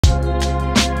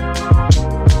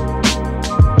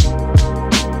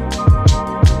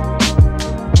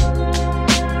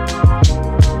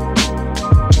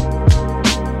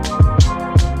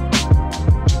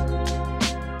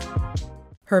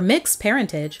Her mixed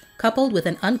parentage, coupled with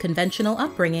an unconventional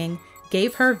upbringing,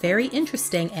 gave her very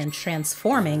interesting and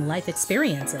transforming life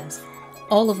experiences,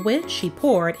 all of which she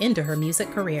poured into her music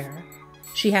career.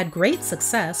 She had great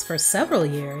success for several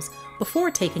years before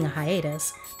taking a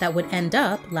hiatus that would end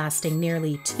up lasting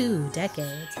nearly 2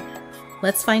 decades.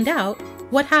 Let's find out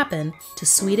what happened to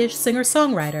Swedish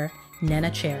singer-songwriter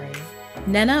Neneh Cherry.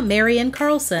 Neneh Marian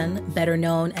Karlsson, better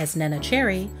known as Neneh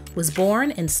Cherry, was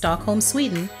born in Stockholm,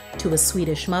 Sweden, to a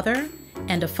Swedish mother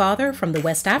and a father from the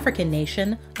West African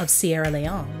nation of Sierra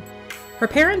Leone. Her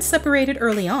parents separated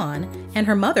early on, and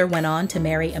her mother went on to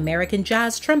marry American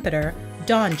jazz trumpeter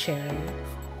Don Cherry.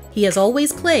 He has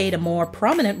always played a more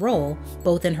prominent role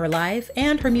both in her life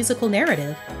and her musical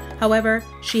narrative. However,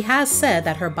 she has said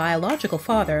that her biological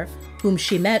father, whom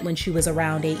she met when she was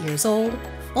around 8 years old,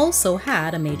 also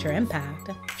had a major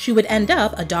impact. She would end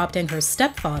up adopting her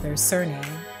stepfather's surname.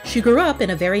 She grew up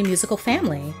in a very musical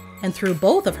family, and through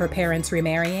both of her parents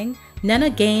remarrying,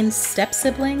 Neneh gained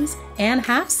step-siblings and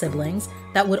half-siblings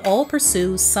that would all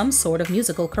pursue some sort of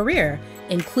musical career,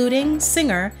 including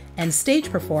singer and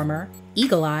stage performer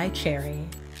Eagle Eye Cherry.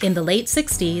 In the late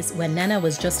 60s, when Neneh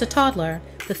was just a toddler,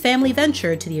 the family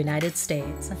ventured to the United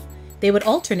States. They would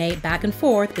alternate back and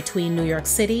forth between New York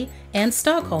City and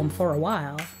Stockholm for a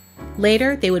while.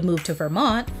 Later, they would move to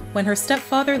Vermont when her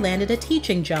stepfather landed a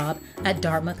teaching job at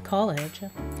Dartmouth College.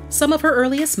 Some of her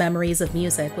earliest memories of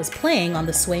music was playing on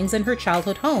the swings in her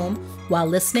childhood home while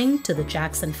listening to the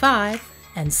Jackson 5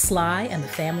 and Sly and the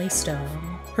Family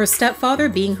Stone. Her stepfather,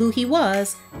 being who he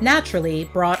was, naturally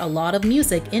brought a lot of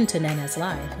music into Neneh's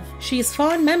life. She has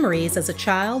fond memories as a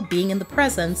child being in the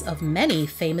presence of many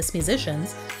famous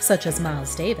musicians, such as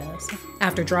Miles Davis.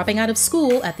 After dropping out of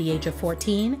school at the age of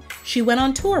 14, she went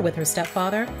on tour with her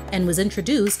stepfather and was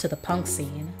introduced to the punk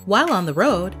scene. While on the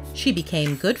road, she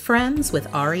became good friends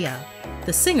with Up,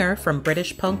 the singer from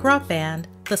British punk rock band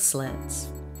The Slits.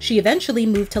 She eventually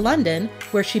moved to London,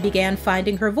 where she began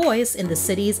finding her voice in the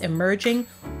city's emerging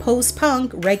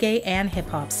post-punk, reggae, and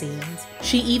hip-hop scenes.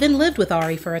 She even lived with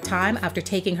Ari for a time after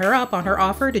taking her up on her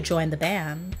offer to join the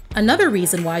band. Another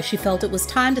reason why she felt it was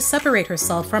time to separate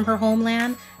herself from her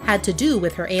homeland had to do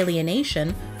with her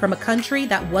alienation from a country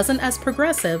that wasn't as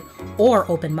progressive or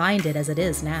open-minded as it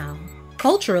is now.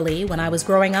 Culturally, when I was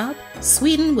growing up,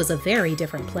 Sweden was a very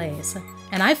different place,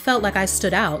 and I felt like I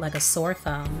stood out like a sore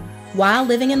thumb. While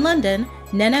living in London,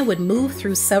 Neneh would move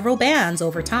through several bands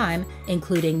over time,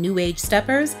 including New Age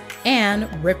Steppers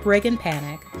and Rip Rig and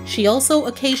Panic. She also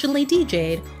occasionally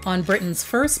DJ'd on Britain's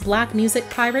first black music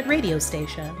pirate radio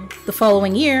station. The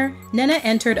following year, Neneh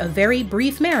entered a very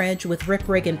brief marriage with Rip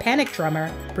Rig and Panic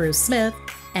drummer Bruce Smith,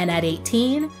 and at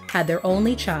 18, had their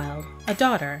only child, a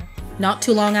daughter. Not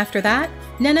too long after that,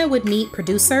 Neneh would meet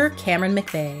producer Cameron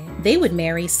McVeigh. They would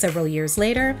marry several years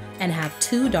later and have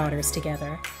 2 daughters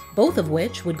together, both of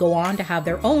which would go on to have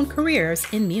their own careers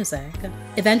in music.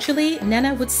 Eventually,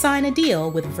 Neneh would sign a deal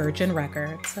with Virgin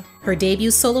Records. Her debut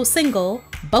solo single,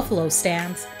 Buffalo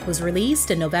Stance, was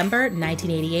released in November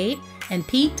 1988 and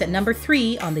peaked at number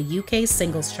 3 on the UK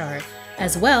singles chart,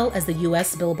 as well as the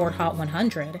US Billboard Hot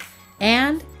 100,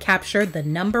 and captured the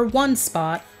number 1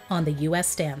 spot on the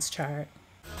US dance chart.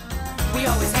 We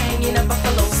always hang in a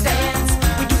buffalo stance.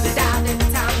 We do the dial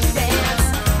every time we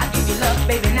dance. I give you love,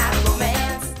 baby, not a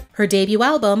romance. Her debut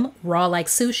album, Raw Like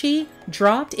Sushi,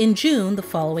 dropped in June the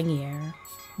following year.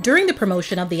 During the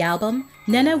promotion of the album,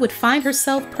 Neneh would find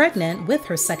herself pregnant with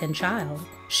her second child.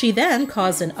 She then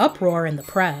caused an uproar in the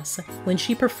press when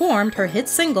she performed her hit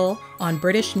single on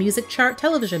British music chart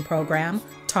television program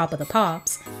Top of the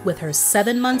Pops with her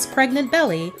 7 months pregnant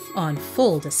belly on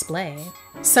full display.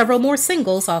 Several more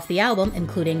singles off the album,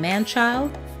 including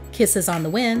Man-Child, Kisses on the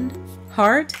Wind,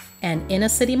 Heart, and Inner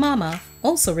City Mama,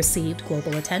 also received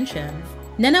global attention.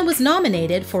 Neneh was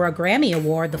nominated for a Grammy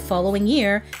Award the following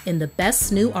year in the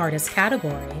Best New Artist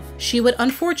category. She would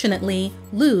unfortunately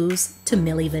lose to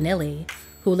Milli Vanilli,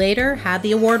 who later had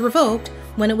the award revoked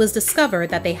when it was discovered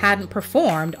that they hadn't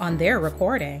performed on their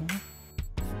recording.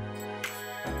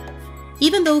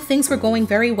 Even though things were going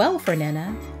very well for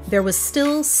Neneh, there was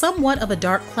still somewhat of a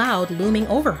dark cloud looming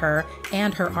over her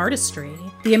and her artistry.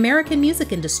 The American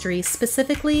music industry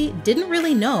specifically didn't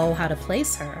really know how to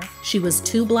place her. She was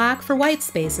too black for white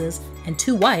spaces and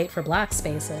too white for black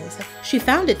spaces. She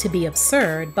found it to be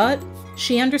absurd, but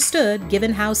she understood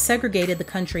given how segregated the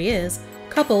country is,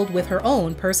 coupled with her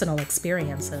own personal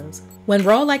experiences. When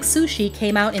Raw Like Sushi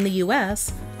came out in the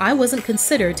US, I wasn't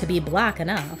considered to be black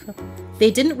enough.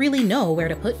 They didn't really know where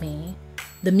to put me.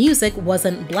 The music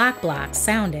wasn't black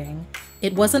sounding.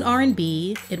 It wasn't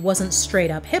R&B, it wasn't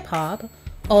straight up hip hop,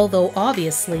 although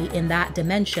obviously in that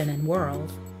dimension and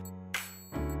world.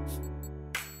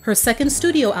 Her second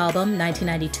studio album,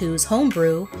 1992's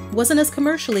Homebrew, wasn't as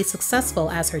commercially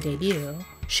successful as her debut.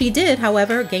 She did,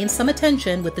 however, gain some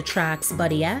attention with the tracks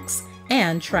Buddy X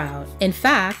and Trout. In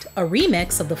fact, a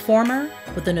remix of the former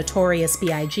with the Notorious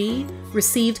B.I.G.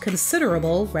 received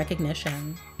considerable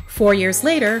recognition. 4 years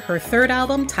later, her third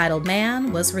album, titled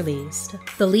Man, was released.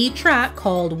 The lead track,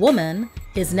 called Woman,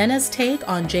 is Neneh's take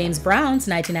on James Brown's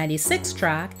 1996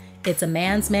 track, It's a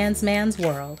Man's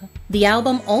World. The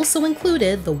album also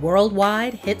included the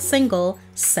worldwide hit single,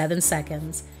 7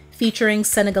 Seconds, featuring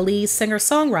Senegalese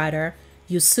singer-songwriter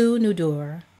Youssou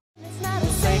N'Dour. It's not a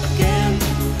second,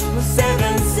 we're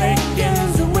 7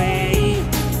 seconds away,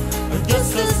 but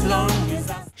just as long as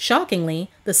I... Shockingly,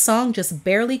 the song just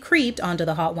barely creeped onto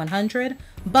the Hot 100,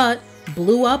 but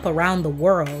blew up around the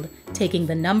world, taking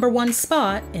the #1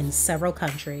 spot in several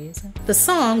countries. The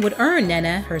song would earn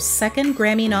Neneh her second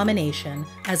Grammy nomination,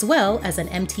 as well as an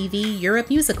MTV Europe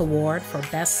Music Award for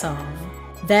Best Song.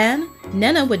 Then,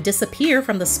 Neneh would disappear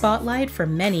from the spotlight for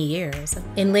many years.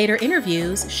 In later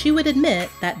interviews, she would admit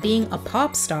that being a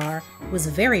pop star was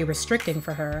very restricting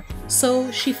for her,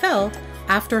 so she felt,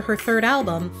 after her third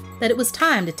album, that it was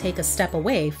time to take a step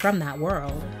away from that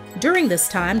world. During this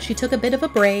time, she took a bit of a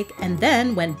break and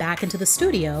then went back into the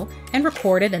studio and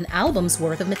recorded an album's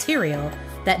worth of material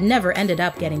that never ended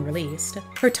up getting released.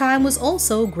 Her time was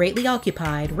also greatly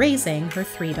occupied raising her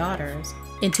 3 daughters.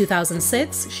 In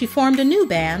 2006, she formed a new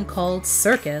band called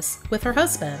Circus with her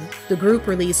husband. The group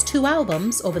released 2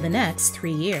 albums over the next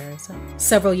 3 years.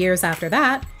 Several years after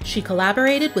that, she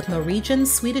collaborated with Norwegian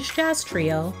Swedish jazz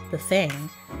trio, The Thing,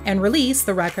 and released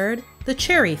the record The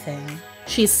Cherry Thing.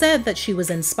 She said that she was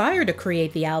inspired to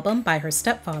create the album by her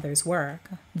stepfather's work.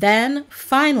 Then,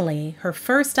 finally, her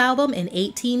first album in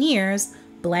 18 years,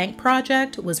 Blank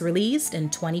Project, was released in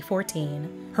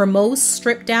 2014. Her most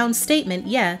stripped-down statement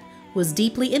yet was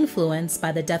deeply influenced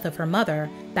by the death of her mother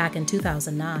back in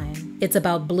 2009. It's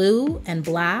about blue and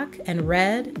black and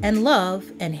red and love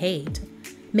and hate.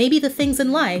 Maybe the things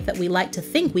in life that we like to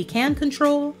think we can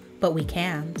control, but we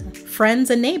can't. Friends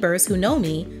and neighbors who know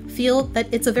me feel that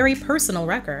it's a very personal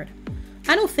record.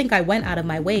 I don't think I went out of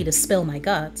my way to spill my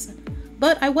guts,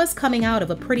 but I was coming out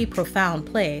of a pretty profound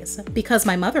place because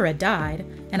my mother had died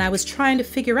and I was trying to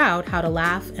figure out how to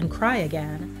laugh and cry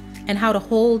again, and how to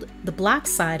hold the black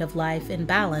side of life in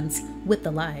balance with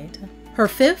the light. Her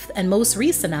 5th and most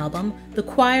recent album, the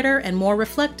quieter and more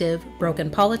reflective Broken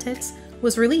Politics,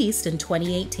 was released in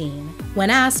 2018. When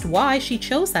asked why she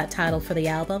chose that title for the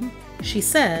album, she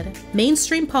said,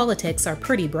 "Mainstream politics are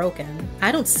pretty broken.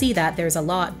 I don't see that there's a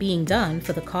lot being done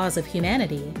for the cause of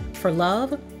humanity, for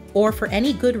love, or for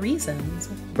any good reasons.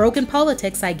 Broken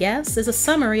Politics, I guess, is a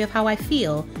summary of how I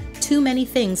feel too many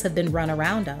things have been run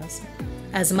around us.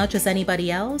 As much as anybody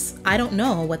else, I don't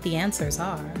know what the answers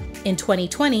are." In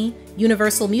 2020,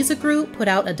 Universal Music Group put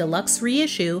out a deluxe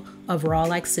reissue of Raw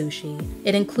Like Sushi.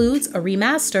 It includes a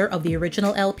remaster of the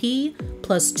original LP,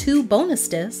 plus 2 bonus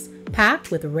discs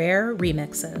packed with rare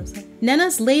remixes.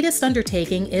 Neneh's latest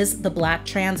undertaking is the Black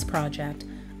Trans Project,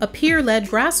 a peer-led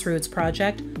grassroots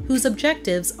project whose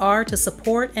objectives are to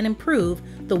support and improve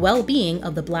the well-being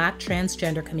of the Black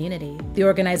transgender community. The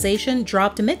organization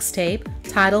dropped a mixtape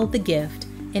titled The Gift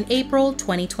in April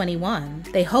 2021.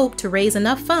 They hope to raise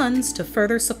enough funds to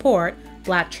further support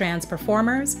Black trans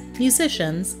performers,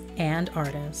 musicians, and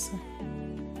artists.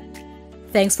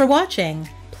 Thanks for watching.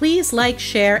 Please like,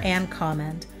 share, and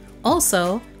comment.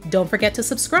 Also, don't forget to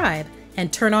subscribe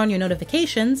and turn on your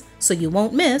notifications so you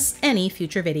won't miss any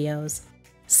future videos.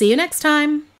 See you next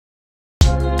time!